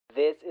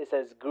This is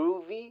as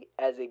groovy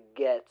as it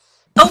gets.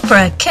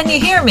 Oprah, Can You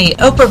Hear Me?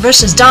 Oprah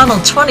vs.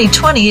 Donald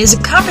 2020 is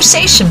a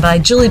conversation by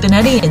Julie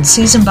Benetti and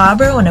Susan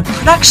Barbaro and a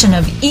production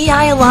of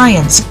EI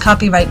Alliance,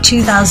 copyright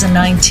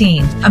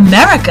 2019.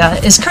 America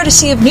is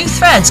courtesy of New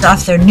Threads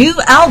off their new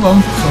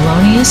album,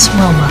 Felonious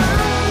Wilma.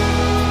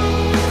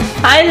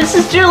 Hi, this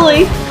is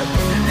Julie,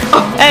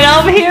 and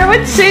I'm here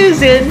with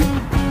Susan.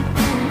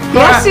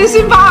 Yes,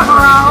 Susan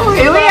Barbaro.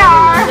 Here we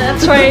are.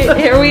 That's right,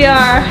 here we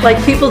are.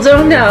 Like people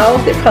don't know,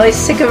 they're probably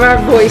sick of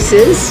our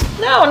voices.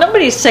 No,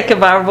 nobody's sick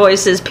of our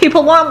voices.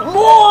 People want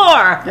more.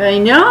 I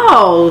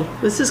know.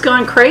 This is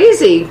going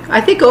crazy.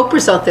 I think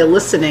Oprah's out there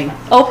listening.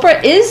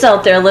 Oprah is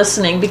out there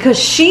listening because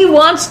she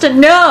wants to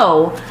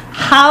know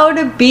how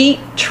to beat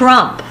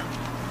Trump.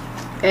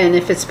 And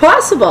if it's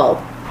possible.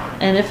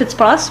 And if it's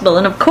possible.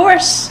 And of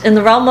course, in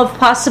the realm of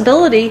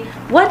possibility,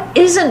 what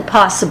isn't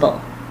possible?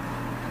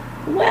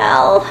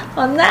 Well,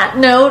 on that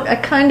note, I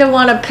kind of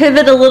want to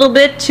pivot a little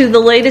bit to the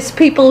latest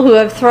people who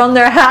have thrown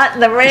their hat in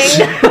the ring.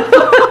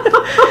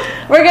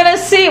 We're going to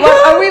see.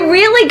 Are we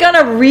really going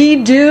to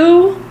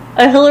redo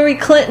a Hillary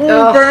Clinton,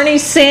 Bernie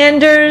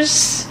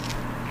Sanders,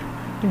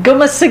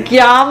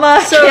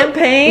 Gumasagiyama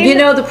campaign? You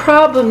know, the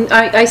problem,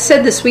 I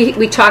said this,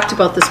 we talked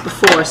about this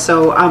before,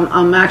 so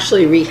I'm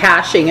actually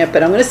rehashing it,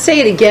 but I'm going to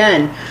say it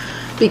again,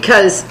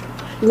 because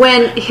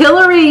when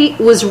Hillary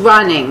was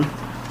running,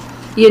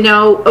 you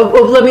know,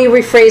 let me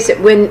rephrase it.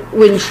 When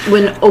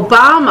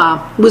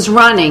Obama was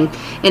running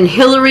and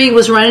Hillary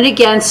was running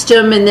against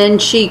him, and then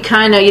she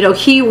kind of, you know,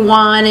 he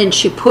won and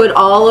she put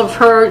all of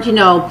her, you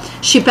know,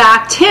 she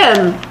backed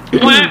him.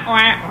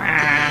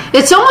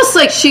 It's almost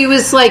like she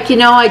was like, you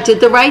know, I did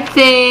the right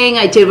thing.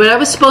 I did what I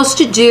was supposed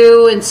to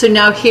do. And so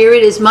now here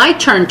it is my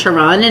turn to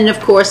run. And of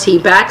course he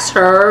backs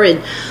her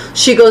and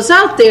she goes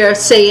out there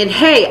saying,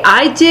 hey,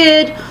 I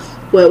did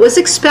what was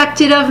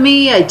expected of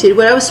me. I did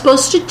what I was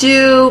supposed to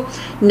do.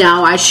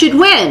 Now I should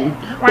win.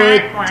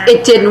 Well,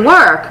 it didn't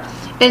work.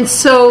 And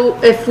so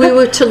if we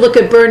were to look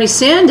at Bernie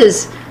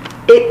Sanders,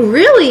 it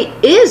really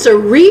is a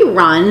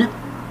rerun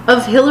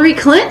of Hillary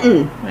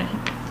Clinton. Right.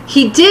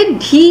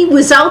 He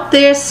was out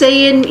there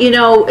saying, you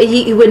know,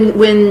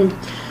 when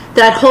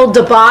that whole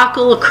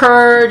debacle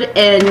occurred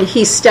and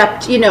he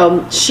stepped, you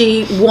know,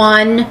 she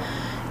won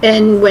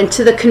and went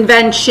to the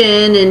convention,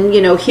 and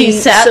you know he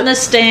sat in the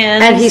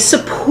stands and he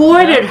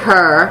supported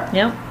her.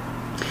 Yep.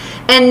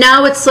 And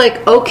now it's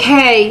like,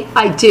 okay,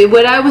 I did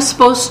what I was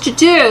supposed to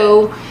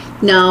do.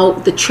 Now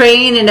the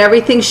train and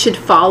everything should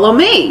follow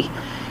me.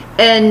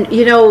 And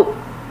you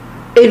know,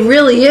 it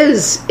really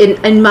is,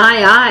 in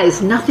my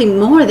eyes, nothing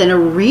more than a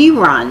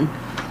rerun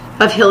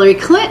of Hillary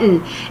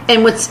Clinton.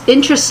 And what's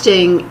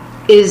interesting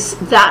is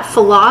that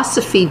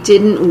philosophy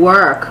didn't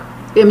work.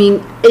 I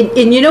mean,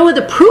 and you know what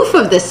the proof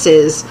of this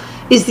is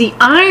the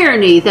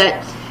irony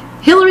that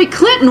Hillary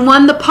Clinton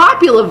won the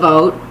popular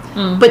vote,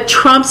 but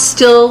Trump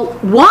still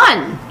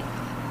won.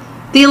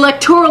 The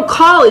Electoral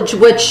College,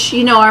 which,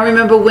 you know, I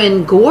remember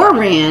when Gore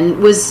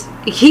ran,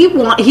 he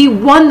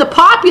won the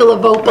popular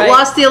vote but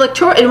lost the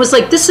electoral. And it was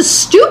like, this is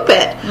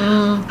stupid.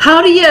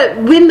 How do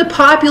you win the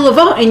popular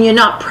vote and you're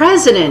not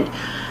president?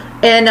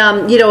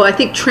 And, you know, I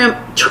think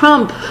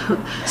Trump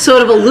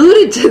sort of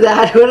alluded to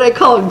that. What did I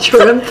call him?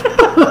 Trump?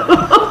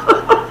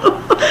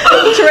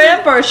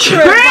 Tramp or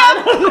shrimp?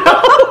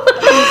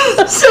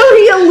 So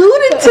he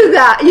alluded to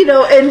that, you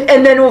know,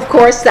 and then, of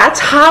course, that's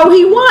how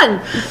he won.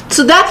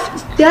 So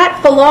that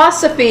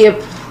philosophy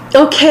of,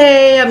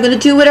 okay, I'm going to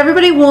do what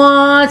everybody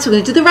wants, I'm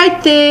going to do the right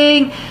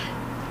thing,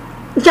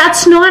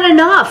 that's not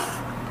enough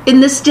in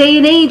this day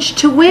and age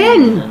to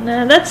win.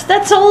 No,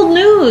 that's old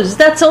news.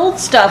 That's old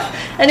stuff.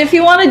 And if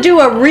you want to do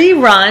a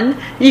rerun,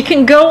 you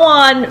can go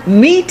on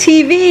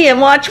MeTV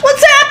and watch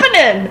What's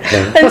Happening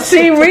and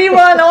see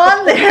rerun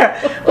on there.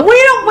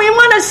 We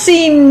want to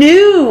see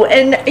new,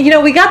 and you know,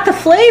 we got the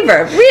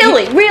flavor.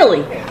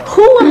 Really,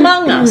 who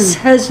among us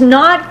has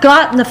not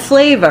gotten the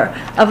flavor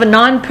of a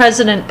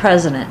non-president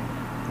president?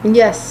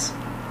 Yes.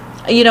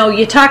 You know,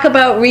 you talk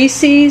about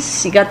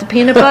Reese's, you got the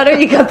peanut butter,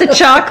 you got the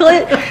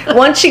chocolate.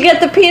 Once you get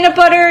the peanut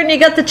butter and you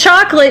got the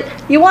chocolate,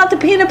 you want the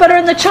peanut butter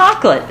and the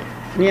chocolate.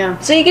 Yeah.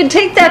 So you can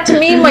take that to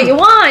mean what you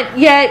want,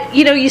 yet,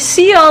 you know, you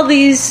see all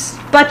these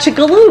bunch of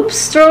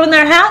galoops throwing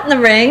their hat in the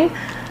ring.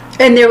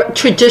 And they're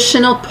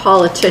traditional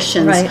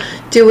politicians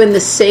doing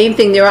the same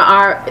thing. There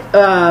are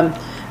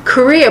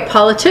career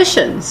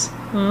politicians.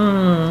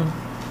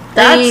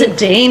 That's a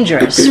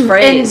dangerous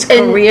phrase,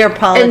 career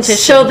politicians. And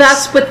so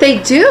that's what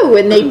they do,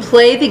 and they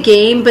play the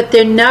game, but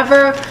they're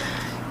never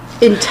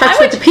in touch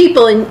with the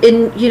people.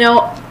 And you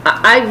know,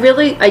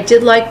 I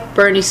did like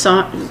Bernie,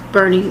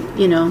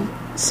 you know,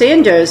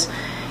 Sanders.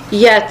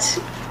 Yet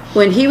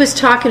when he was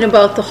talking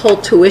about the whole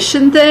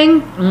tuition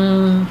thing,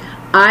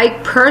 I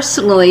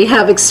personally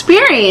have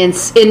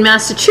experience in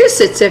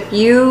Massachusetts. If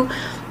you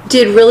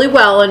did really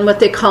well in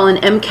what they call an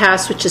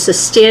MCAS, which is a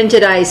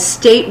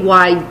standardized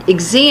statewide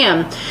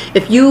exam,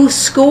 if you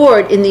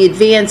scored in the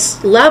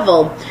advanced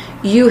level,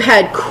 you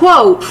had,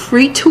 quote,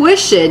 free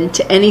tuition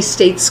to any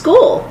state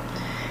school.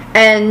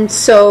 And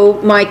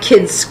so my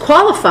kids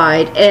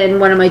qualified, and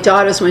one of my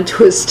daughters went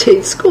to a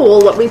state school,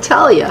 let me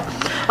tell you,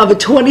 of a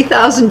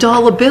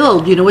 $20,000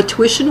 bill. You know what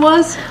tuition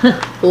was?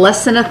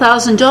 Less than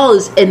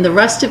 $1,000, and the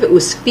rest of it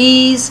was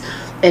fees,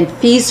 and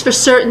fees for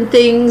certain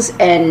things,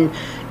 and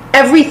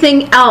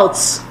everything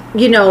else,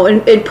 you know,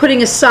 and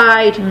putting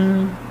aside.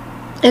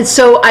 And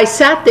so I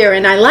sat there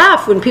and I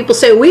laughed when people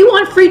say, we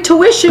want free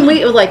tuition.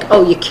 We were like,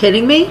 oh, you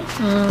kidding me?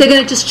 They're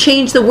going to just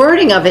change the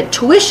wording of it.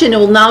 Tuition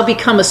will now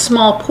become a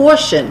small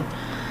portion.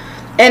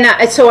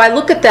 And so I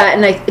look at that,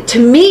 and to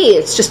me,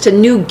 it's just a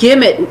new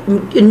gimmick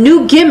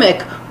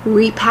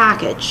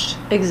repackaged.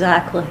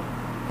 Exactly.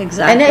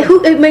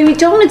 And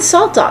don't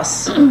insult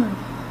us.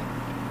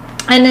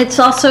 And it's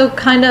also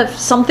kind of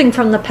something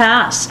from the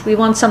past. We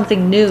want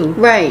something new.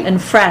 Right.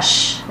 And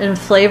fresh and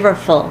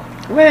flavorful.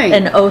 Right.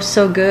 And oh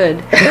so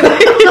good.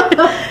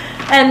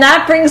 And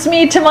that brings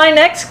me to my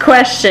next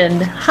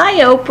question.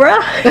 Hi,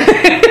 Oprah.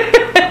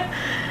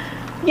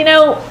 You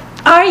know,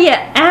 are you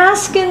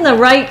asking the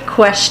right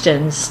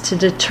questions to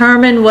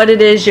determine what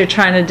it is you're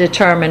trying to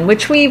determine,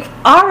 which we've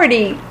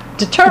already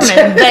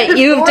determined that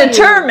you've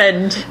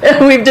determined.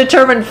 We've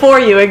determined for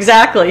you,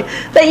 exactly.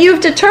 That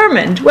you've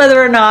determined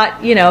whether or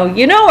not, you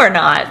know or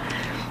not.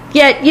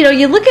 Yet, you know,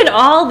 you look at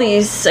all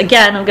these,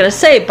 again, I'm going to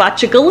say,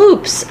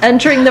 bachagaloops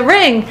entering the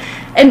ring.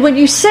 And when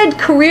you said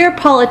career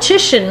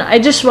politician, I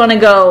just want to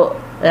go,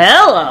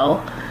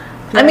 hello.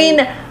 I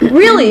mean,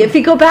 really, if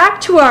you go back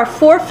to our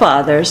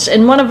forefathers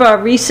in one of our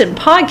recent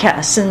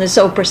podcasts in this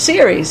Oprah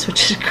series,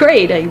 which is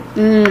great, I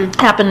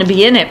happen to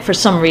be in it for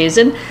some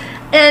reason,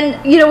 and,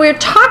 you know, we're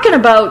talking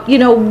about, you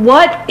know,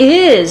 what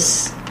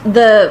is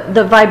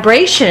the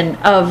vibration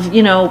of,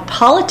 you know,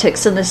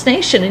 politics in this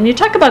nation. And you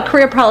talk about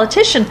career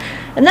politician,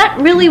 and that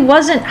really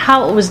wasn't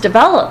how it was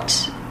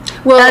developed.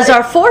 Well, as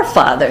our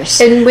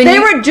forefathers. And they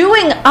were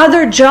doing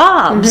other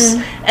jobs,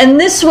 and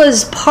this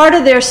was part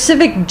of their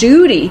civic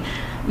duty,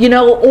 you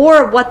know,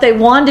 or what they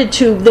wanted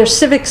to, their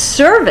civic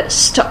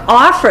service to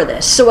offer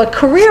this. So a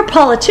career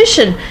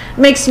politician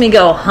makes me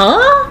go,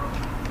 huh?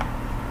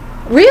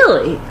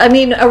 Really? I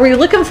mean, are we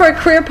looking for a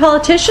career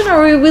politician,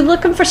 or are we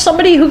looking for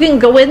somebody who can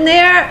go in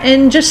there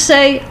and just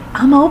say,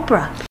 I'm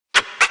Oprah?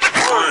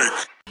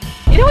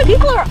 You know what?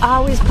 People are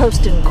always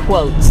posting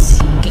quotes.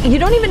 You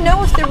don't even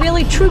know if they're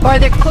really true. Or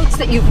they're quotes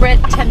that you've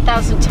read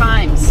 10,000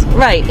 times.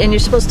 Right, and you're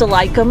supposed to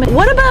like them.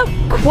 What about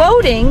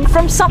quoting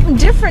from something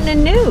different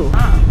and new?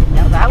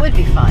 Now that would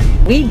be fun.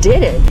 We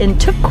did it and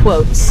took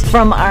quotes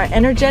from our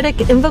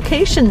energetic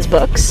invocations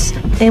books,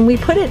 and we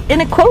put it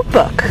in a quote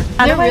book.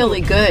 They're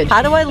really good.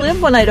 How do I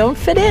live when I don't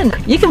fit in?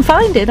 You can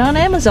find it on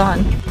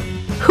Amazon.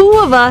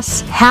 Who of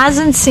us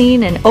hasn't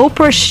seen an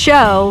Oprah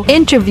show,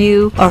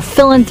 interview, or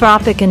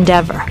philanthropic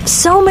endeavor?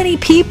 So many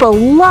people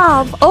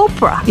love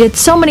Oprah, yet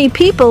so many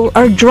people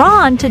are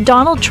drawn to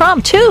Donald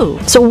Trump too.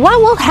 So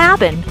what will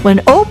happen when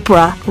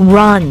Oprah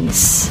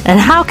runs? And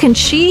how can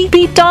she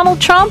beat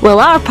Donald Trump? Well,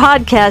 our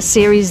podcast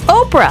series,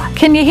 Oprah,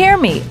 Can You Hear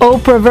Me?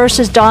 Oprah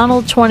versus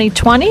Donald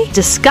 2020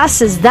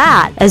 discusses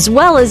that, as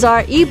well as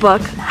our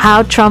ebook,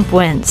 How Trump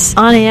Wins,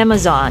 on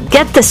Amazon.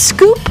 Get the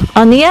scoop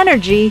on the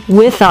energy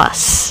with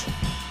us.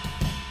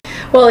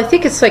 Well, I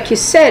think it's like you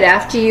said,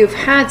 after you've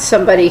had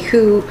somebody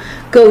who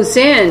goes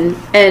in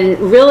and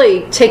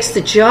really takes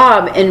the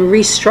job and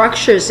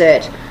restructures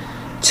it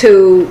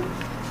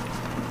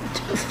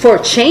for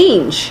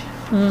change.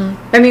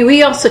 I mean,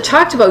 we also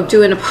talked about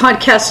doing a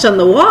podcast on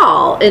the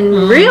wall,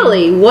 and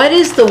really, what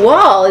is the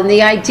wall? And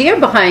the idea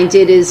behind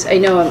it is, I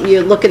know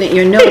you're looking at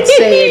your notes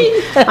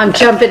saying I'm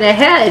jumping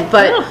ahead,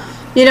 but,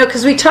 you know,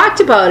 because we talked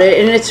about it,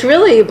 and it's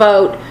really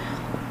about,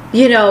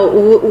 you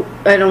know,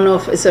 I don't know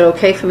if, is it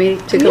okay for me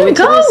to go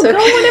into this? Okay. Go,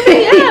 whatever.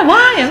 Yeah,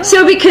 why?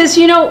 So because,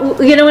 you know,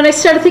 when I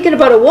started thinking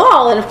about a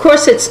wall, and of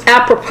course it's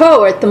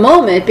apropos at the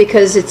moment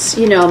because it's,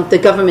 you know, the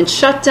government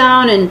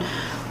shutdown and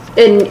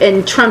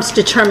Trump's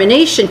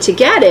determination to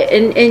get it.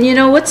 And you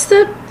know, what's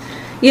the,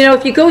 you know,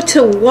 if you go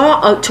to a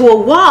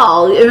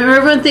wall,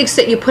 everyone thinks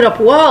that you put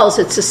up walls,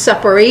 it's a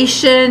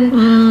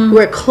separation,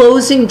 we're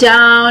closing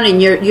down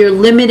and you're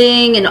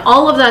limiting and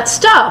all of that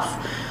stuff.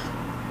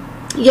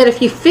 Yet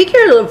if you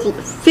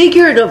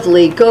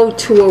figuratively go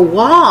to a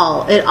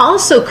wall, it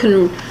also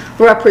can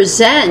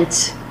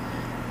represent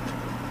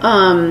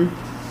not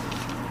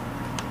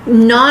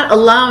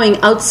allowing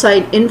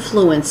outside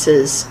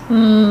influences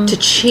to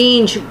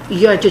change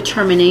your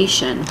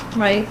determination.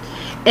 Right.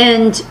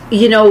 And,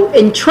 you know,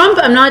 in Trump,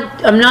 I'm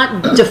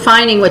not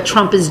defining what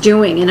Trump is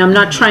doing, and I'm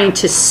not trying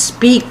to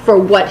speak for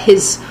what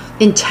his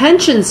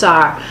intentions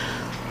are.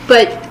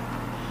 But,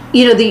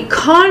 you know, the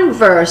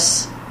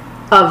converse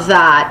of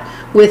that,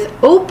 with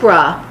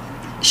Oprah,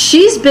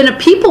 she's been a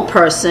people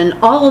person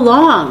all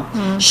along.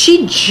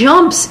 She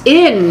jumps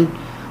in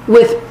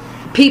with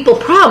people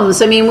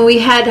problems. I mean, when we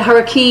had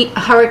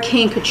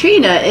Hurricane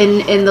Katrina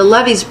and the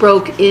levees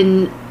broke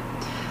in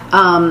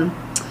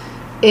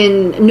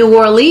New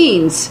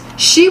Orleans,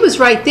 she was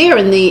right there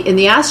in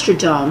the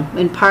Astrodome.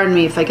 And pardon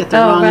me if I get the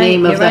wrong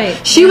name of that.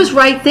 Right. She was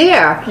right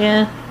there.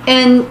 Yeah.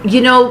 And,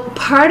 you know,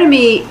 part of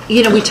me,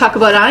 you know, we talk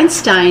about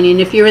Einstein, and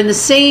if you're in the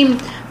same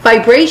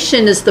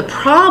vibration is the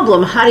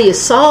problem. How do you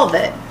solve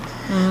it?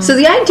 So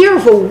the idea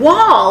of a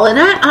wall, and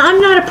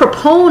I'm not a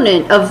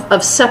proponent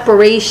of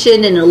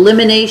separation and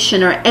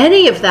elimination or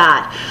any of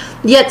that.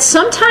 Yet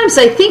sometimes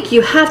I think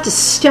you have to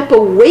step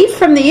away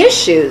from the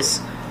issues,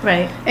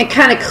 Right. and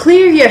kind of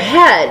clear your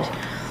head.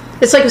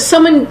 It's like if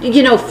someone,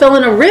 fell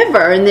in a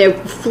river and they're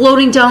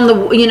floating down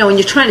and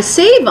you're trying to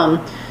save them.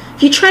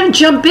 If you try to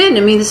jump in,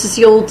 this is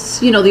the old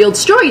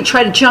story. You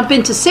try to jump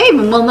in to save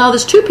them. Well, now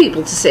there's two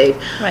people to save.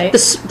 Right.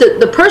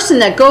 The person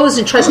that goes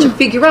and tries to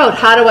figure out,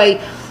 how do I,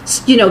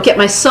 get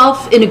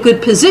myself in a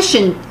good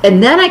position,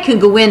 and then I can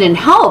go in and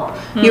help.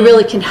 You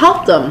really can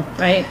help them.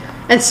 Right.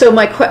 And so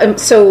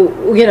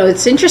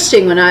it's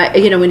interesting when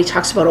when he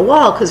talks about a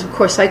wall, because of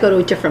course I go to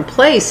a different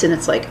place, and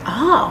it's like,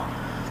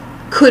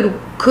 could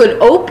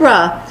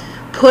Oprah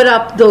put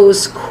up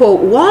those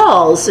quote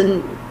walls?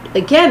 And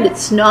again,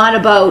 it's not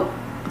about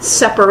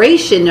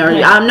separation or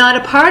I'm not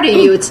a part of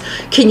you. It's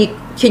can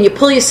you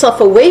pull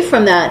yourself away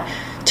from that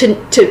to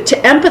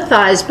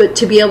empathize, but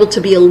to be able to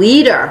be a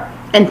leader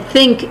and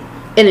think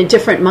in a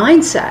different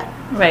mindset.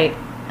 Right.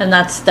 And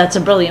that's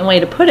a brilliant way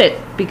to put it,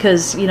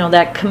 because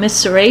that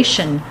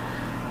commiseration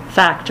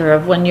factor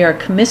of when you're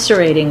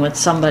commiserating with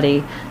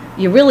somebody,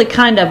 you really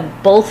kind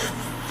of both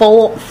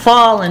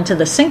fall into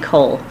the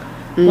sinkhole.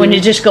 When you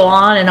just go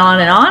on and on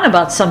and on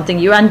about something,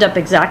 you end up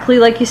exactly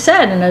like you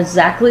said, and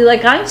exactly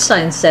like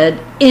Einstein said,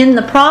 in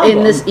the problem.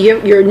 In this,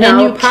 you're now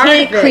and you a part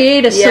can't of it.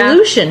 create a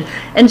solution.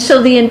 And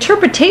so the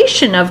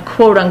interpretation of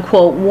quote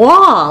unquote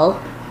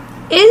wall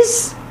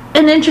is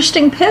an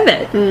interesting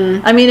pivot.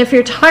 If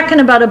you're talking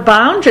about a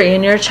boundary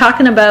and you're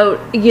talking about,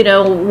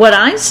 what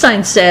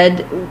Einstein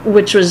said,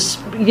 which was,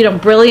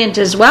 brilliant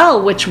as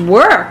well, which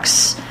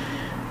works,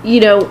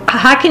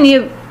 how can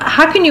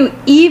you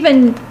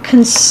even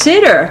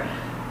consider,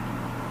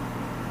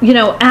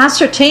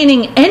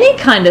 ascertaining any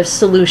kind of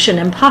solution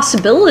and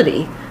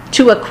possibility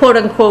to a quote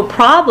unquote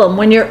problem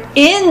when you're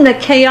in the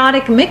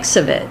chaotic mix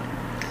of it?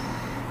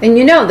 And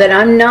that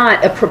I'm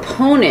not a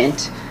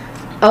proponent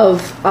of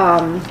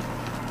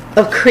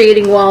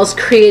creating walls,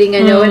 creating,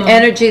 an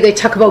energy. They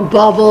talk about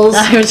bubbles.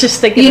 I was just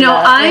thinking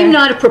about I'm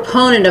not a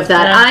proponent of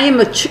that. I am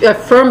a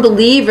firm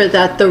believer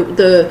that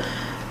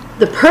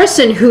the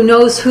person who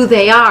knows who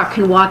they are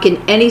can walk in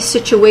any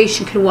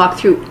situation, can walk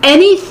through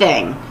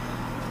anything,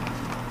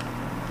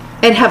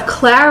 and have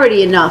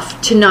clarity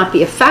enough to not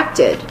be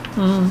affected.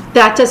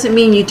 That doesn't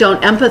mean you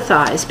don't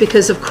empathize,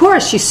 because of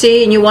course you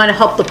see and you want to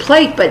help the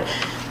plate, but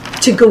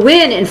to go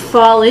in and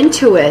fall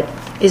into it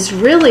is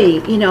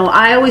really,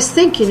 I always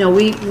think,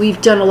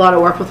 we've done a lot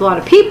of work with a lot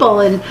of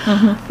people, and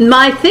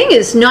my thing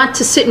is not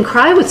to sit and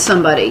cry with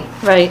somebody.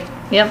 Right.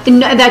 Yep.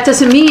 And that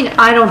doesn't mean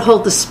I don't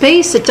hold the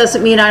space. It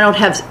doesn't mean I don't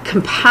have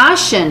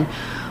compassion.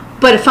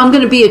 But if I'm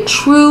going to be a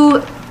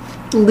true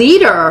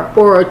leader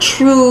or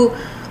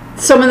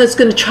someone that's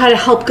going to try to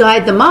help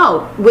guide them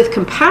out with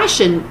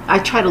compassion, I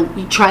try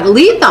to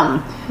lead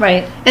them.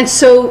 Right. And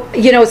so,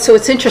 so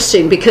it's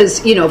interesting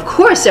because, of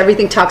course,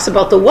 everything talks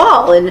about the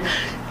wall, and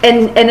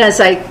as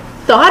I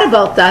thought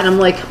about that, I'm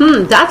like,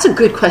 that's a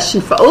good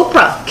question for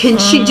Oprah. Can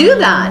she do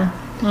that?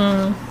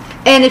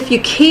 And if you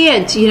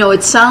can't,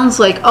 it sounds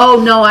like,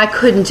 oh no, I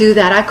couldn't do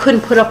that. I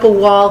couldn't put up a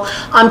wall.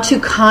 I'm too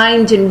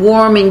kind and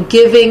warm and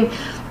giving.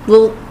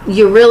 Well,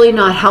 you're really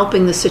not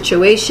helping the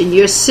situation.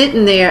 You're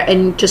sitting there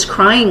and just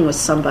crying with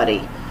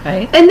somebody.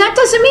 Right. And that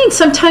doesn't mean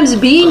sometimes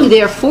being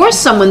there for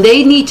someone,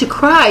 they need to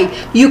cry,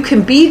 you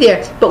can be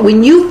there. But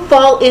when you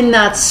fall in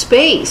that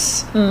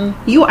space,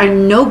 you are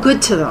no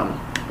good to them.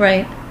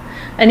 Right.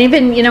 And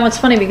even, it's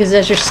funny because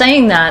as you're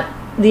saying that,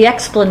 the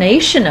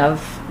explanation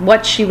of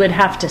what she would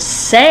have to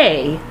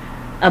say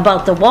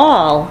about the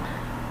wall,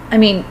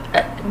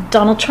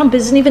 Donald Trump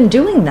isn't even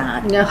doing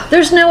that. No.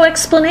 There's no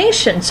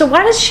explanation. So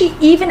why does she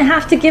even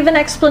have to give an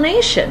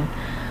explanation?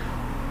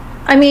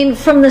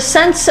 From the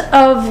sense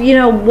of,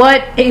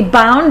 what a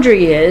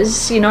boundary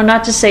is,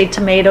 not to say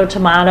tomato,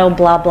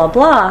 blah, blah,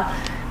 blah,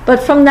 but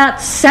from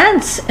that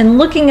sense and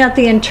looking at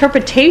the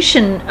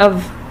interpretation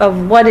of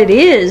what it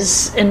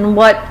is and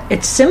what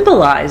it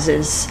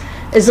symbolizes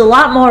is a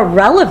lot more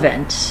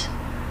relevant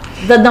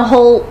than the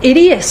whole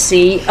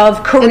idiocy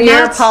of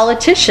career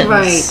politicians.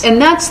 Right.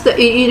 And that's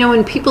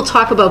when people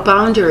talk about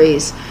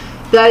boundaries,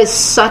 that is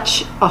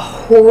such a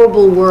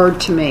horrible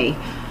word to me.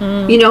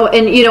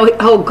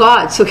 Oh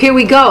God, so here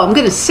we go. I'm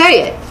going to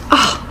say it.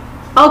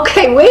 Oh,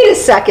 okay, wait a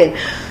second.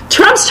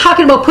 Trump's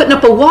talking about putting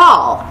up a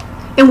wall.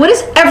 And what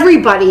is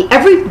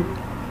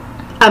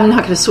I'm not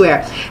going to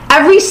swear,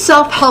 every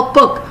self-help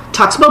book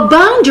talks about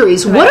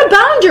boundaries. Right. What are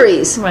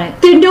boundaries? Right.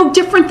 They're no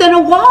different than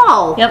a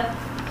wall. Yep.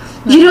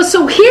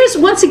 So here's,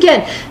 once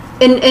again,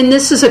 and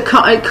this is a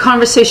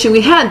conversation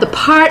we had. The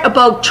part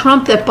about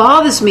Trump that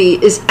bothers me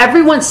is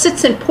everyone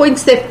sits and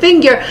points their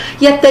finger,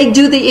 yet they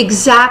do the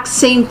exact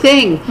same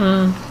thing.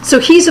 So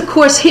he's, of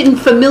course, hidden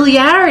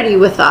familiarity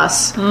with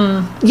us.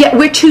 Yet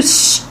we're too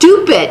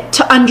stupid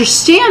to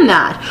understand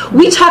that.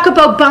 We talk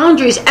about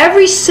boundaries.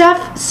 Every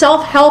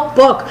self-help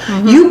book,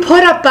 you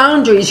put up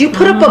boundaries, you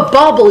put up a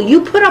bubble,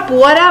 you put up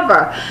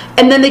whatever.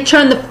 And then they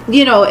turn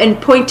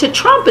and point to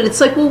Trump. And it's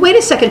like, well, wait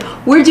a second.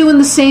 We're doing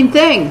the same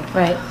thing.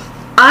 Right.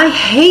 I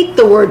hate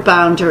the word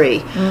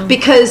boundary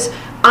because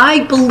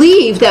I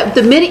believe that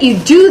the minute you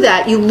do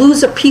that, you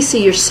lose a piece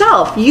of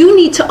yourself. You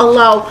need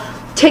to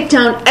take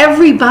down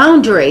every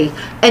boundary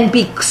and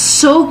be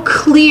so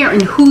clear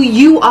in who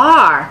you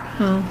are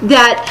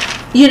that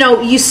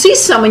you see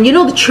someone, you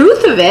know the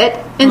truth of it,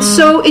 and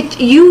so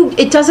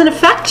it doesn't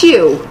affect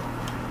you.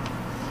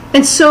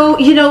 And so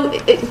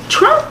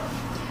Trump,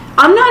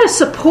 I'm not a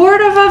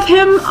supportive of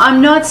him. I'm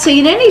not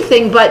saying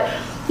anything, but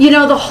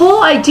the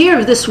whole idea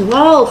of this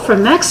wall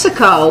from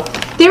Mexico,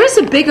 there is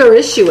a bigger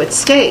issue at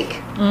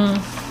stake.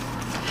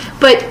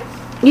 But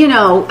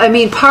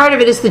part of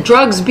it is the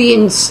drugs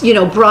being,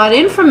 brought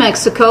in from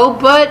Mexico,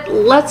 but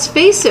let's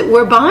face it,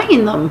 we're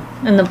buying them.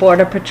 And the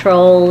Border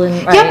Patrol.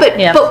 And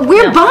right. But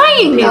we're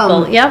buying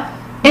people. them. Yep.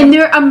 And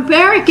they're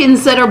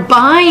Americans that are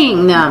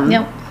buying them.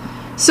 Yep.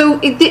 So,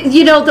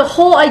 the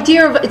whole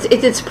idea of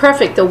it's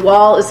perfect. The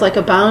wall is like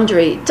a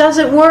boundary. It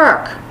doesn't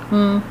work.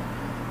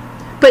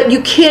 But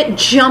you can't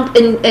jump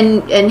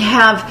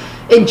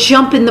and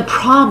jump in the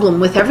problem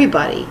with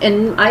everybody.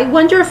 And I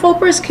wonder if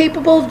Oprah is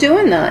capable of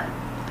doing that.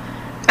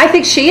 I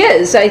think she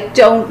is. I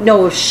don't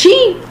know if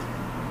she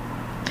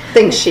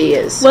thinks she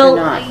is or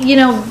not.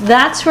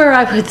 That's where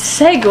I would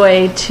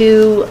segue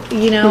to,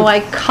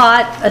 I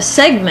caught a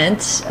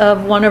segment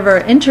of one of her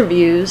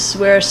interviews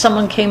where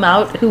someone came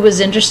out who was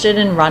interested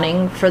in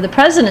running for the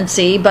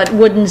presidency but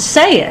wouldn't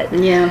say it.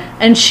 Yeah.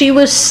 And she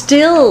was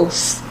still,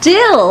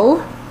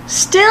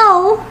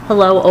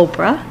 hello,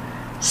 Oprah,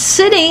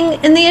 sitting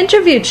in the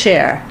interview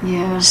chair,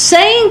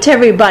 saying to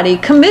everybody,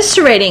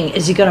 commiserating,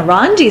 is he going to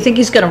run? Do you think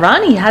he's going to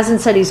run? He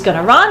hasn't said he's going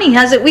to run. He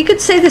hasn't. We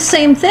could say the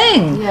same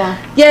thing. Yeah.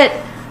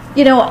 Yet,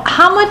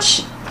 how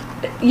much,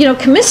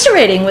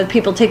 commiserating with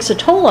people takes a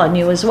toll on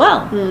you as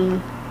well.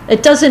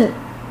 It doesn't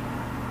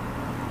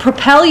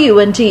propel you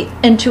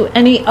into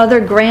any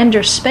other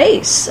grander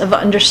space of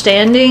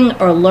understanding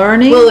or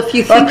learning or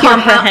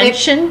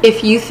comprehension.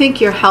 If you think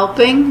you're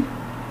helping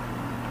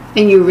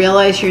and you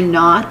realize you're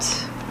not,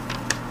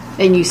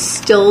 and you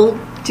still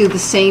do the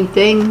same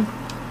thing,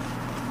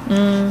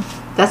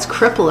 that's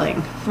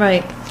crippling.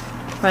 Right.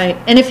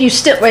 And if you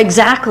still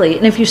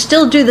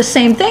do the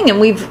same thing, and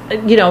we've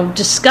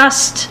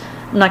discussed,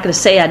 I'm not going to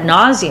say ad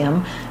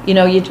nauseum,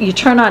 you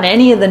turn on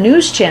any of the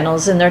news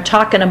channels and they're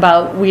talking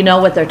about, we know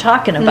what they're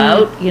talking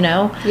about,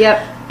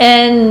 Yep.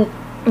 And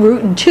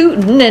rootin'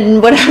 tootin'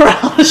 and whatever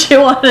else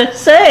you want to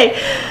say,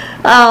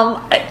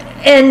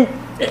 and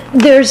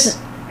there's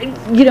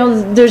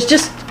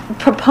just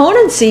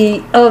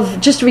proponency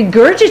of just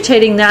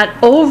regurgitating that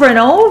over and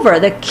over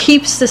that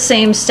keeps the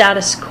same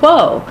status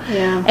quo.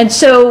 Yeah. And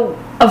so,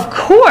 of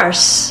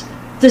course,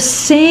 the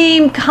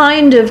same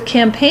kind of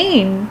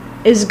campaign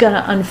is going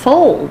to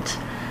unfold.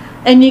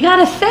 And you got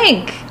to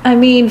think,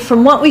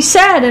 from what we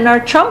said in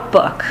our Trump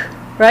book,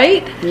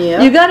 right?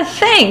 Yeah. You got to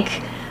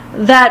think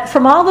that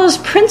from all those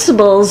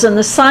principles and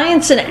the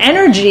science and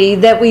energy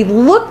that we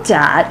looked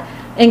at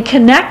and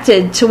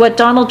connected to what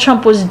Donald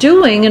Trump was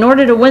doing in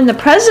order to win the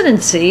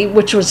presidency,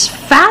 which was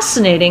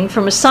fascinating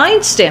from a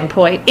science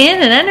standpoint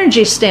and an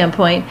energy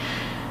standpoint,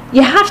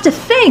 you have to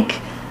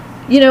think,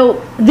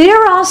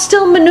 they're all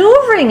still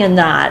maneuvering in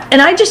that.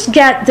 And I just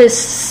get this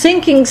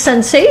sinking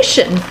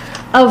sensation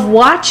of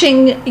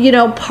watching,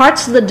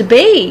 parts of the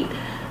debate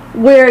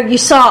where you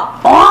saw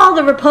all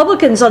the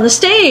Republicans on the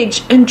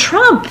stage and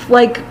Trump,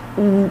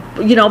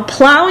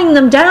 plowing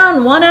them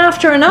down one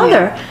after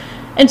another. Yeah.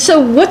 And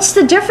so what's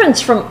the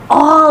difference from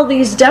all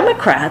these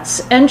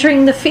Democrats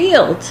entering the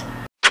field?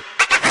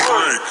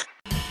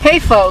 Hey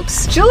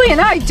folks, Julie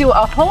and I do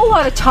a whole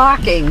lot of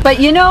talking, but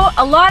a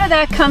lot of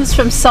that comes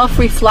from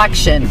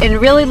self-reflection and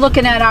really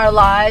looking at our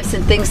lives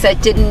and things that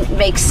didn't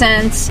make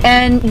sense.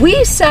 And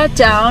we sat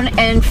down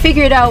and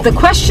figured out the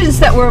questions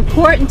that were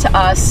important to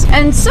us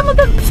and some of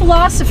the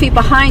philosophy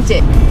behind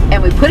it.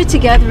 And we put it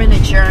together in a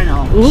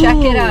journal. Ooh.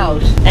 Check it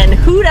out. And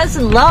who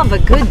doesn't love a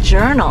good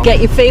journal? Get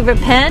your favorite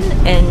pen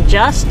and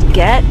just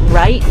get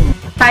writing.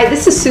 Hi,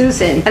 this is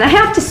Susan, and I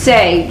have to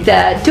say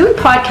that doing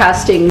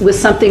podcasting was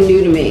something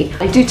new to me.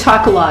 I do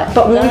talk a lot,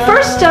 but when we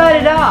first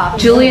started off,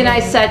 Julie and I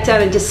sat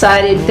down and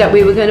decided that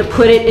we were going to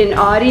put it in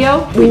audio.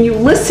 When you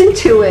listen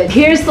to it,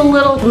 here's the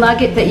little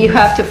nugget that you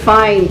have to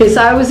find, is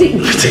I was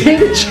eating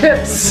potato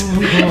chips.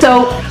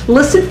 So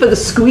listen for the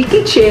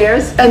squeaky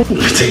chairs and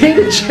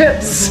potato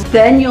chips.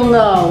 Then you'll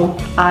know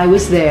I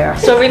was there.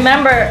 So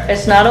remember,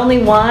 it's not only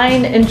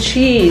wine and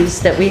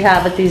cheese that we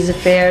have at these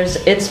affairs,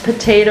 it's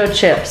potato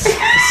chips.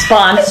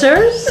 Sponsors?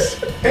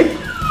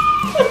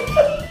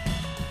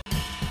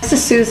 This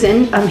is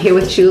Susan. I'm here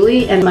with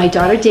Julie and my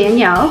daughter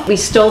Danielle. We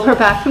stole her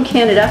back from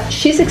Canada.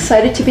 She's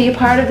excited to be a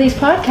part of these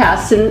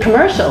podcasts and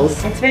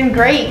commercials. It's been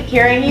great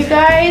hearing you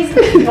guys,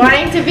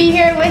 wanting to be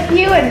here with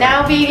you, and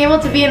now being able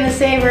to be in the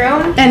same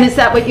room. And is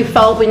that what you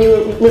felt when you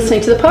were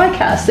listening to the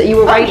podcast, that you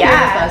were right here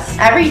with us?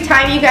 Every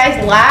time you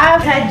guys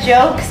laughed, had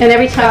jokes, And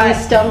every time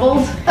you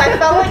stumbled? I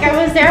felt like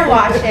I was there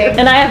watching.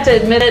 And I have to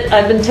admit it,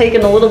 I've been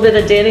taking a little bit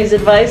of Danny's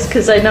advice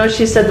because I know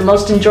she said the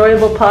most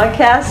enjoyable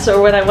podcasts are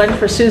when I went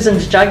for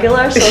Susan's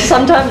jugular. So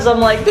sometimes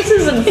I'm like, this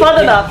isn't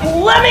fun enough.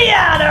 Let me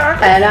at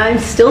her. And I'm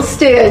still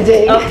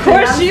standing. Of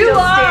course you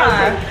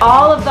are.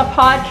 All of the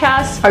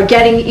podcasts are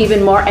getting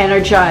even more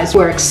energized.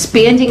 We're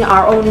expanding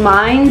our own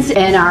minds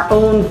and our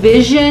own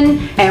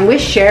vision, and we're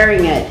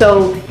sharing it.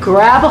 So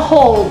grab a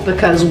hold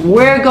because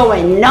we're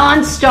going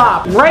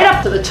non-stop right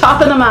up to the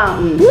top of the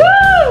mountain.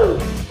 Woo!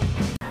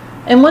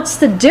 And what's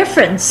the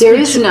difference? There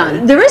is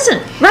none. There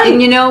isn't. Right.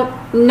 And you know,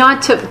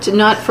 not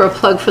for a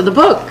plug for the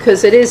book,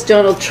 because it is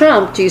Donald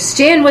Trump. Do you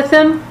stand with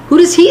him? Who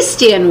does he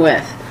stand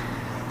with?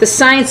 The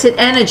science and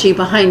energy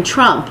behind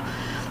Trump.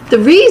 The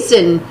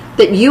reason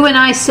that you and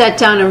I sat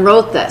down and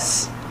wrote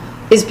this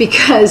is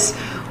because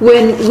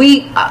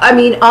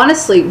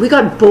honestly, we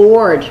got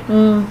bored.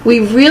 We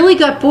really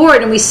got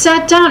bored, and we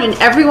sat down and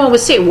everyone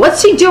was saying,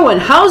 what's he doing?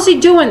 How's he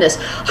doing this?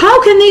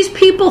 How can these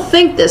people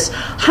think this?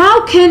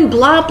 How can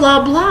blah,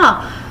 blah,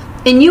 blah?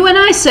 And you and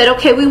I said,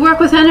 okay, we work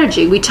with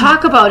energy. We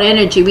talk about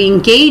energy. We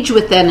engage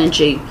with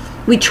energy.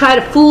 We try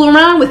to fool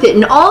around with it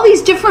in all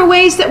these different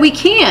ways that we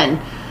can.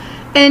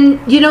 And,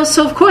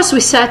 so of course we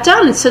sat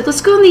down and said,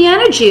 let's go in the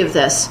energy of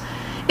this.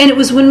 And it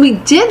was when we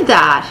did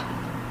that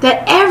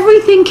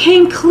everything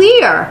came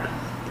clear.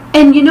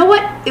 And you know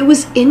what? It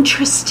was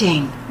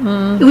interesting.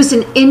 It was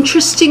an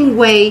interesting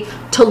way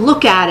to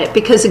look at it,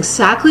 because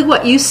exactly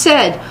what you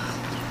said,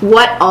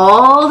 what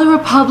all the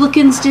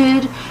Republicans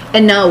did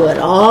and now what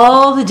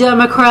all the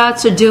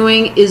Democrats are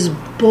doing is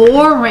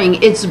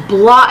boring. It's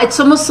it's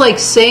almost like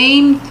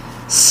same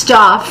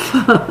stuff,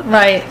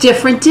 right?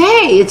 Different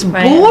day. It's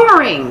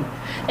boring.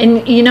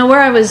 And you know where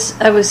I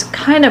was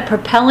kind of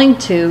propelling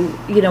to,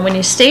 when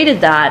you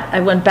stated that, I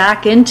went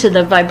back into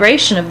the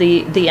vibration of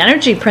the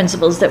energy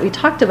principles that we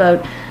talked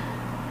about,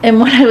 and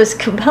what I was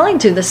compelling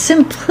to, the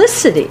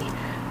simplicity.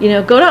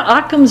 Go to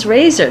Occam's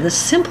razor. The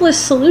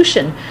simplest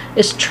solution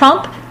is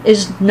Trump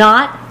is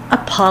not a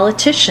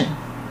politician,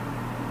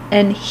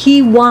 and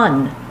he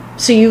won.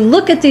 So you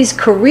look at these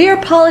career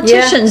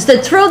politicians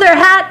that throw their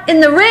hat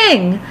in the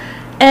ring,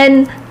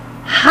 and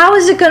how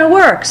is it going to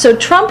work? So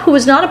Trump, who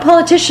was not a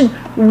politician,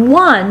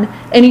 won,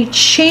 and he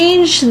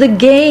changed the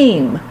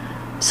game.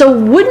 So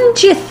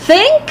wouldn't you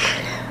think?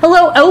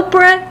 Hello,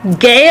 Oprah,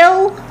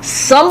 Gail,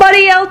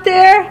 somebody out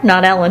there,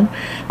 not Ellen.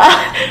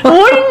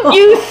 Wouldn't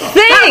you think?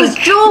 That was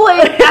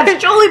Julie.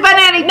 That's Julie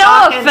Benetti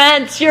talking. No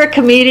offense, you're a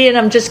comedian.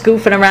 I'm just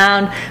goofing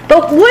around.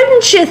 But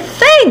wouldn't you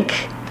think?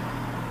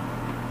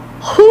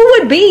 Who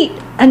would beat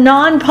a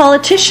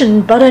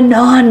non-politician but a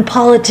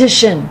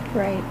non-politician?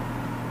 Right.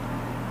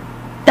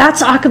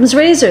 That's Occam's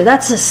razor.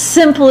 That's the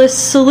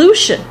simplest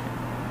solution.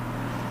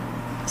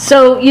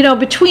 So,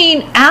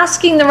 between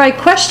asking the right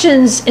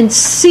questions and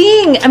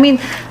seeing,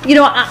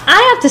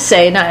 I have to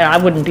say, and I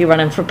wouldn't be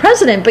running for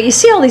president, but you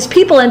see all these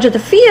people enter the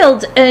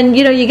field, and,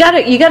 you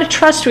gotta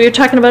trust what you were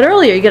talking about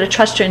earlier. You gotta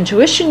trust your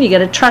intuition. You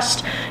gotta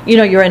trust,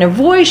 your inner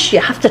voice. You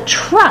have to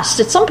trust.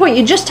 At some point,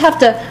 you just have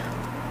to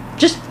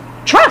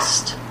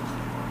trust,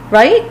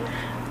 right?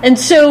 And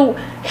so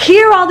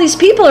here all these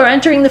people are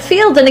entering the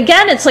field, and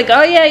again, it's like,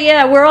 oh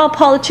yeah, we're all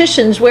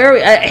politicians.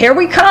 Here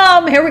we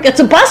come. It's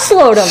a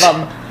busload of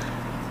them.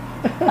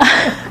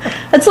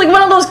 It's like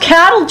one of those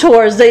cattle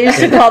tours they used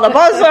to call the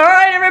bus. All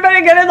right,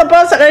 everybody get in the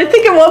bus. And I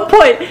think at one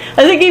point,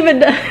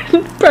 even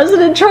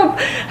President Trump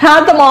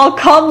had them all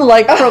come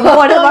from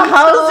one of the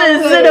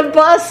houses in a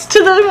bus to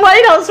the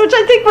White House, which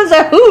I think was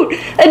a hoot.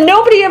 And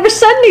nobody ever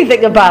said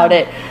anything about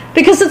it.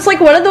 Because it's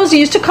like one of those, you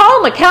used to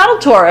call them a cattle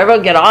tour.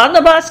 Everyone get on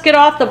the bus, get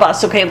off the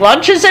bus. Okay,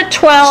 lunch is at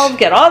 12.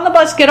 Get on the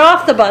bus, get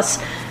off the bus.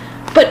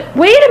 But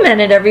wait a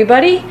minute,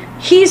 everybody.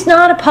 He's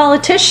not a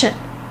politician.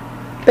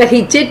 But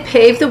he did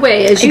pave the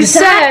way, as you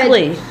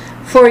said,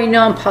 for a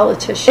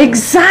non-politician.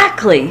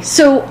 Exactly.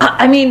 So,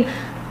 am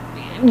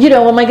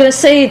I going to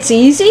say it's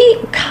easy?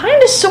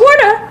 Kind of,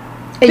 sort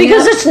of.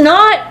 Because it's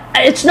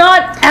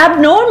not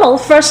abnormal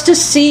for us to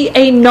see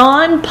a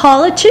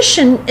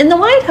non-politician in the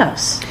White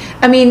House.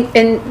 And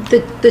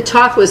the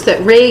talk was that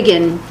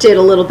Reagan did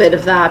a little bit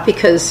of that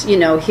because,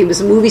 he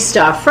was a movie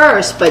star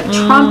first, but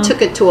Trump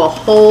took it to a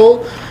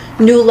whole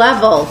new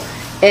level.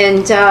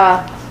 And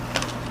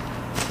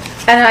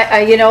I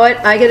you know what?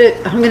 I'm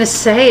going to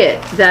say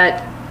it,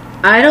 that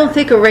I don't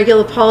think a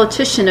regular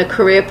politician, a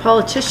career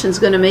politician, is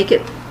going to make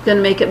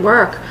it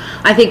work.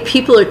 I think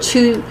people are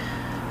too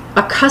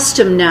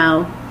accustomed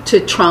now to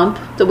Trump,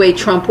 the way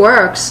Trump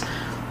works.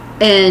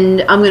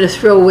 And I'm going to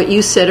throw what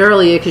you said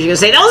earlier, because you're going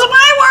to say, those are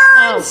my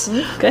words!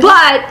 Oh, okay.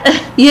 But,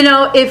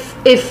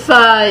 if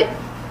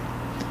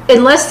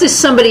unless there's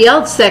somebody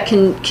else that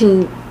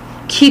can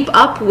keep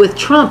up with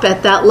Trump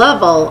at that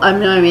level. I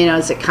mean,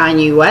 is it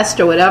Kanye West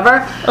or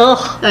whatever?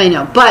 Ugh. I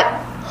know, but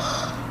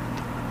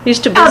He's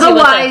too busy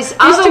otherwise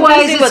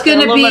it's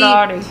going to be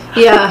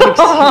yeah.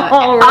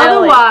 Oh,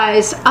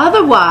 really?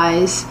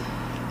 Otherwise,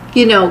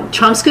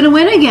 Trump's going to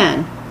win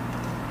again.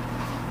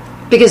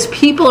 Because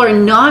people are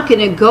not going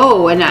to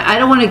go, and I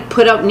don't want to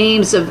put out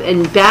names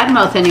and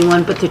badmouth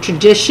anyone, but the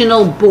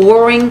traditional,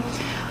 boring,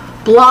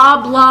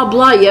 blah, blah,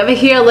 blah. You ever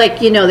hear,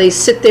 they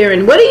sit there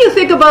and, what do you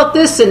think about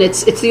this? And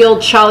it's the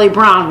old Charlie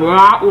Brown,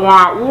 wah,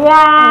 wah,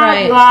 wah,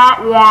 Right.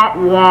 wah,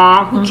 wah,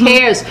 wah. Who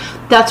cares?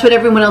 That's what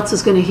everyone else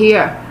is going to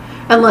hear.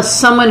 Unless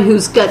someone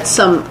who's got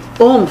some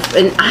oomph,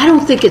 and I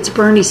don't think it's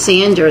Bernie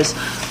Sanders.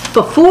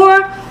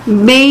 Before,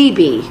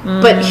 maybe,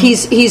 but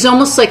he's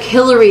almost like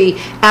Hillary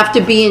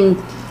after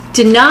being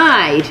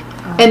denied,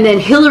 and then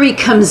Hillary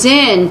comes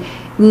in.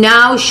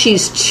 Now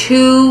she's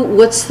too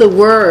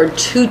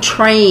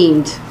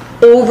trained,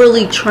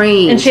 overly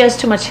trained, And she has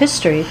too much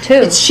history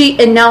too.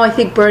 and now I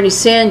think Bernie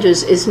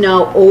Sanders is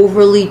now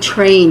overly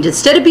trained.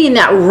 Instead of being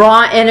that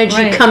raw energy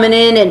Right. coming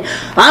in and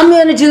I'm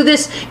going to do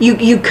this,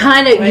 you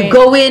kind of you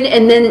go in,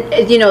 and then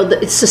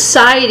the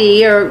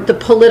society or the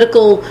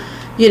political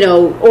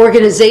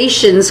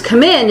organizations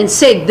come in and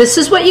say, this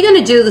is what you're going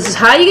to do, this is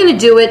how you're going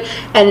to do it,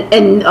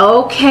 and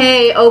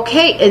okay,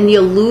 and you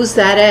lose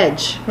that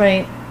edge.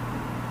 Right.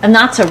 And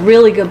that's a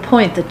really good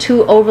point. The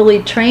too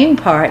overly trained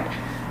part.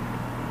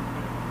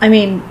 I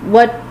mean,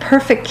 what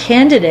perfect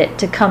candidate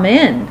to come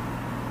in,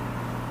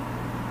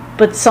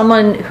 but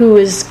someone who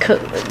is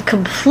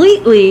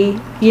completely,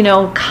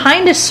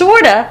 kind of,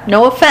 sort of,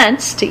 no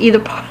offense to either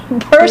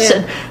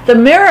person, the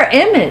mirror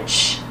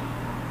image,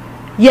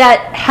 yet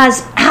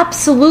has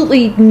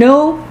absolutely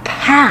no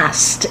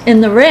past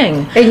in the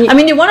ring. I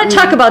mean, you want to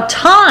talk about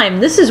time.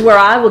 This is where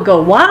I would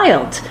go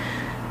wild.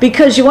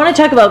 Because you want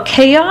to talk about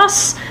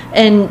chaos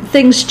and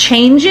things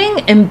changing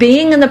and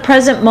being in the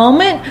present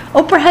moment.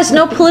 Oprah has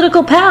no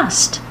political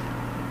past.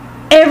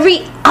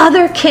 Every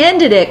other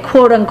candidate,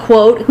 quote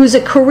unquote, who's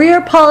a career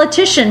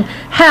politician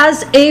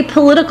has a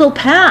political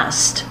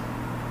past.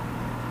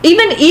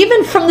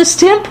 Even from the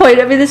standpoint,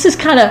 I mean, this is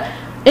kind of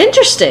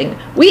interesting.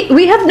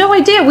 We have no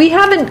idea. We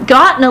haven't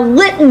gotten a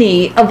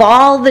litany of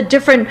all the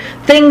different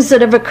things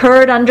that have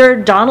occurred under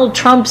Donald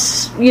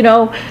Trump's,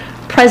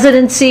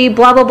 presidency,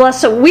 blah, blah, blah.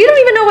 So we don't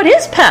even know what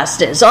his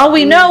past is. All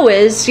we know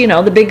is,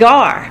 the big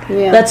R.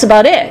 Yeah. That's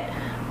about it.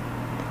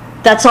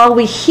 That's all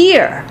we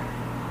hear.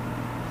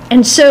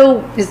 And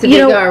so, Is the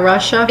big R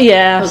Russia?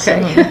 Yeah.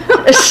 Okay.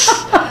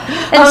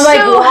 And I'm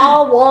like, so-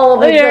 wall,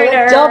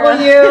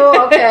 W,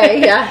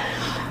 okay, yeah.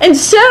 And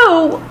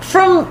so,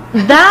 from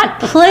that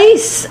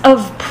place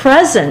of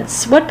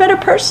presence, what better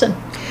person?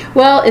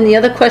 Well, and the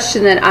other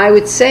question that I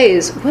would say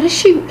is, what is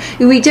she?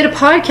 We did a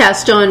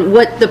podcast on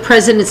what the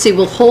presidency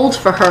will hold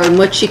for her and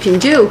what she can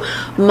do.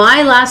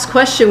 My last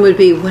question would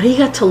be, what do you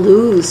got to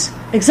lose?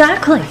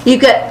 Exactly. You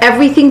got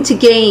everything to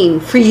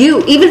gain for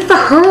you, even for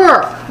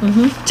her,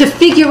 to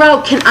figure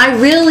out, can I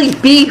really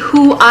be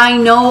who I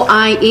know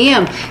I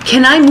am?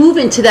 Can I move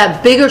into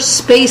that bigger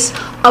space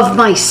of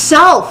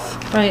myself?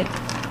 Right.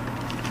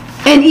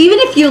 And even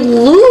if you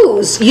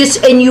lose,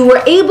 and you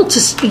were able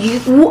to,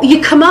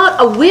 you come out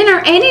a winner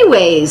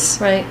anyways.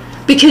 Right.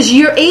 Because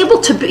you're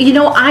able to,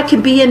 I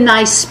can be in a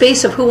nice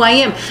space of who I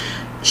am.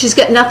 She's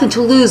got nothing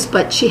to lose,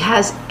 but she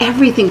has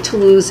everything to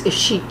lose if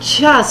she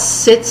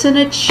just sits in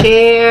a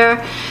chair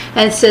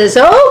and says,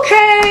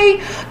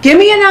 okay, give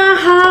me an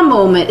aha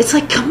moment. It's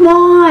like, come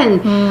on,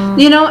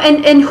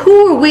 and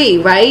who are we,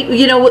 right?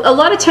 A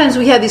lot of times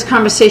we have these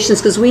conversations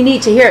because we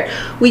need to hear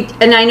it.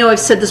 And I know I've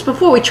said this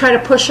before, we try to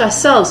push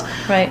ourselves.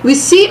 Right. We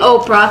see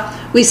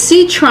Oprah, we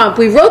see Trump.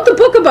 We wrote the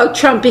book about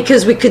Trump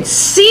because we could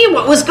see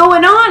what was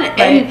going on.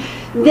 Right.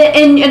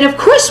 And of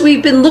course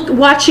we've been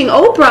watching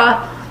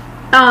Oprah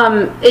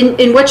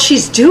in what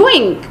she's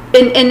doing,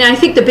 and I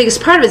think the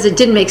biggest part of it is it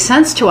didn't make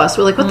sense to us.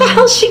 We're like, what the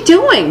hell is she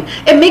doing?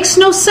 It makes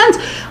no sense.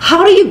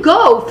 How do you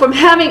go from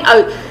having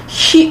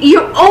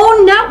your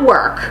own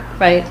network,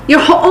 Right.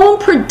 your own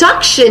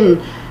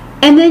production,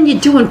 and then you're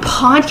doing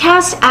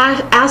podcasts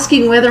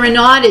asking whether or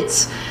not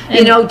it's,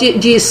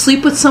 do you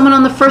sleep with someone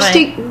on the first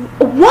Right. date?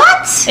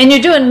 What? And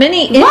you're doing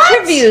many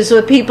interviews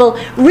with people,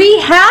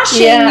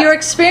 rehashing your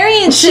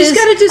experiences She's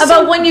gotta do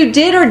about when you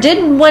did or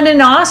didn't win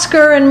an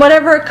Oscar and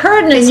whatever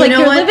occurred. And it's you like know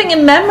you're what? living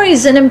in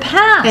memories and in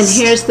past. And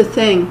here's the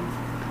thing.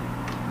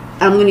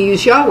 I'm going to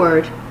use your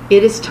word.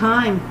 It is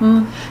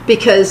time.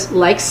 Because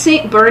like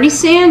Bernie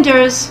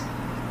Sanders,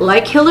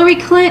 like Hillary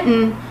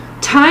Clinton,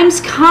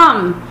 times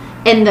come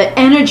and the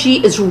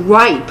energy is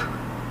ripe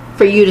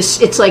for you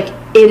to, it's like,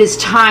 it is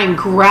time,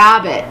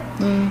 grab it.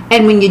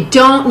 And when you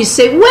don't, you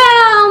say,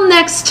 well,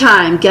 next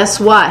time.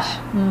 Guess what?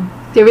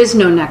 There is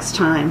no next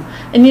time.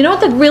 And you know what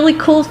the really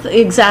cool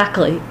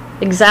exactly,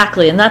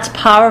 and that's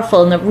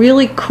powerful. And the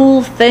really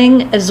cool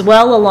thing as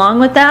well along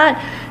with that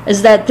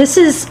is that this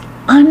is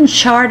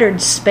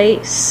uncharted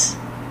space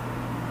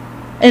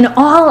in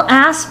all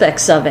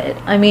aspects of it.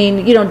 I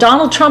mean,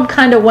 Donald Trump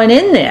kind of went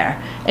in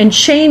there and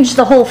changed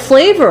the whole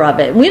flavor of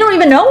it. We don't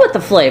even know what the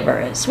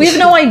flavor is. We have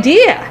no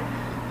idea.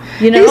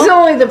 You know, he's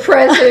only the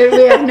president.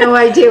 We have no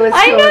idea what's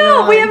going on. I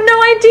know, we have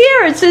no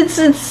idea. It's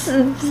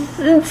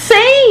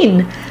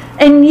insane.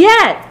 And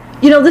yet,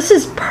 you know, this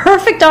is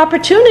perfect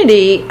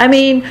opportunity. I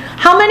mean,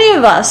 how many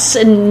of us,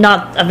 and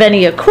not of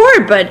any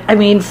accord, but I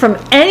mean, from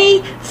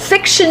any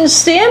fiction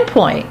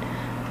standpoint,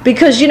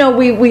 because, you know,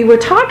 we were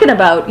talking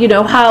about, you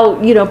know,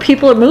 how, you know,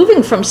 people are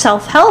moving from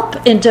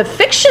self-help into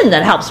fiction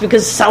that helps,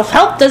 because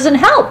self-help doesn't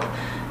help.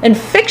 And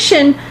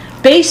fiction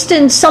based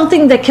in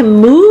something that can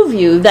move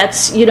you,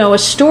 that's, you know, a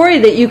story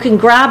that you can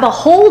grab a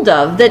hold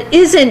of, that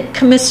isn't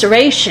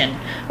commiseration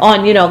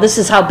on, you know, this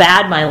is how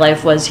bad my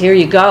life was, here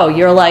you go,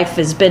 your life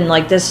has been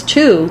like this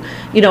too,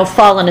 you know,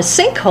 fall in a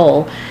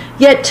sinkhole.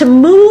 Yet to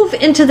move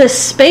into this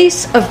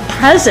space of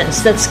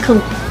presence that's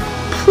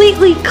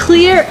completely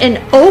clear and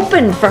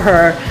open for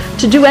her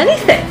to do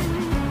anything.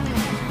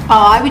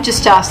 I would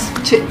just ask,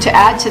 to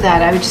add to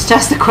that, I would just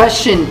ask the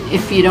question,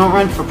 if you don't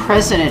run for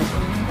president,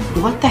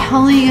 what the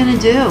hell are you going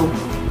to do?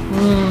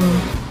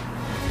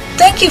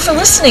 Thank you for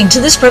listening to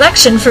this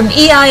production from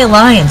EI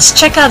Alliance.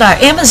 Check out our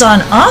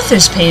Amazon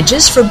authors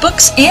pages for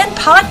books and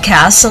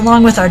podcasts,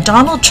 along with our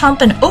Donald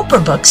Trump and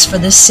Oprah books for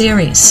this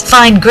series.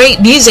 Find great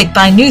music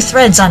by New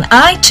Threads on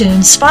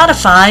iTunes,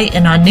 Spotify,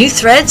 and on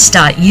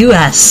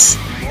newthreads.us.